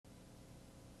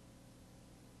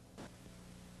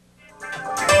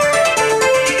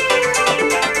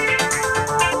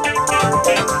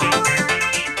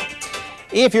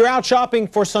If you're out shopping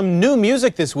for some new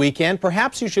music this weekend,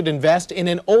 perhaps you should invest in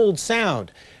an old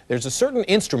sound. There's a certain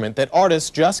instrument that artists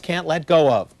just can't let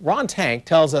go of. Ron Tank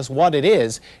tells us what it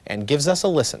is and gives us a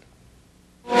listen.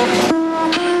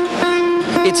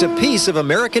 It's a piece of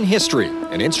American history,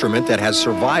 an instrument that has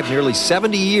survived nearly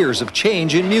 70 years of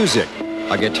change in music.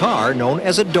 A guitar known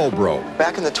as a dobro.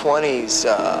 Back in the 20s,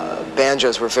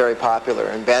 banjos were very popular,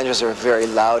 and banjos are a very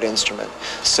loud instrument.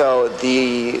 So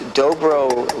the dobro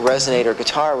resonator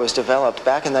guitar was developed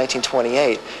back in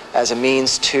 1928 as a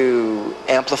means to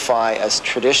amplify a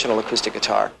traditional acoustic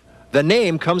guitar. The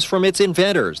name comes from its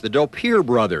inventors, the Dobro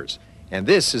brothers, and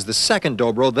this is the second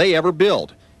dobro they ever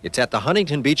built. It's at the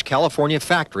Huntington Beach, California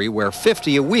factory where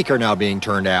 50 a week are now being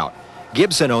turned out.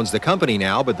 Gibson owns the company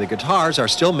now, but the guitars are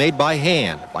still made by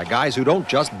hand, by guys who don't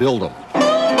just build them.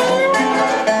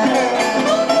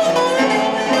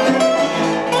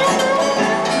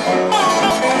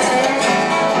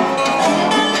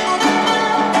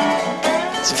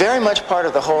 It's very much part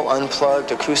of the whole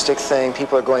unplugged acoustic thing.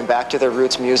 People are going back to their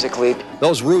roots musically.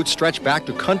 Those roots stretch back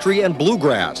to country and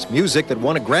bluegrass, music that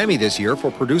won a Grammy this year for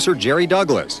producer Jerry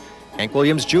Douglas. Hank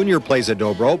Williams Jr. plays a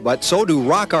dobro, but so do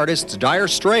rock artists Dire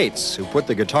Straits, who put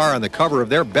the guitar on the cover of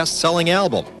their best-selling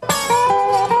album.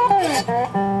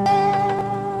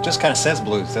 Just kind of says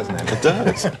blues, doesn't it? It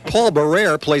does. Paul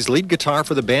Barrere plays lead guitar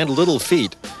for the band Little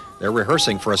Feat. They're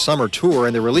rehearsing for a summer tour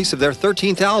and the release of their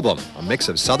 13th album, a mix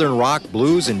of southern rock,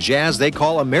 blues, and jazz they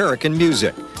call American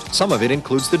music. Some of it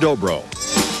includes the dobro.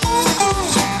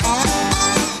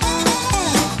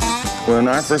 When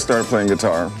I first started playing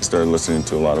guitar, I started listening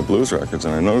to a lot of blues records,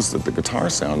 and I noticed that the guitar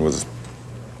sound was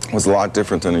a lot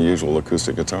different than a usual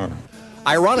acoustic guitar.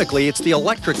 Ironically, it's the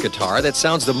electric guitar that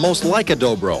sounds the most like a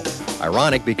dobro.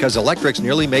 Ironic because electrics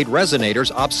nearly made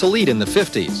resonators obsolete in the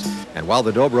 50s. And while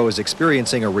the dobro is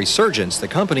experiencing a resurgence, the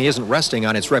company isn't resting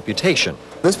on its reputation.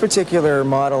 This particular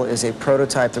model is a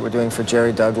prototype that we're doing for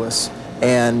Jerry Douglas.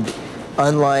 And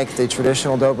unlike the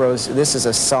traditional dobros, this is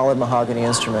a solid mahogany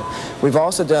instrument. We've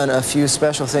also done a few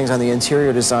special things on the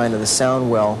interior design of the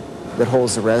sound well that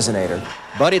holds the resonator.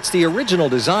 But it's the original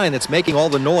design that's making all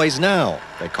the noise now.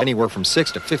 They cost anywhere from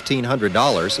 $600 to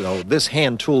 $1,500, though this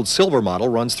hand-tooled silver model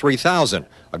runs $3,000.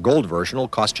 A gold version will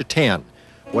cost you $10,000.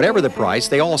 Whatever the price,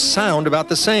 they all sound about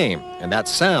the same. And that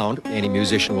sound, any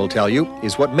musician will tell you,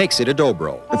 is what makes it a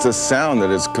dobro. It's a sound that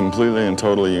is completely and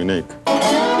totally unique.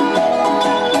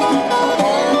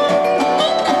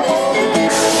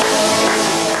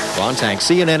 Ron Tank,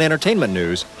 CNN Entertainment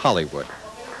News, Hollywood.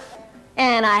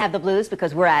 And I have the blues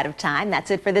because we're out of time.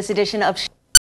 That's it for this edition of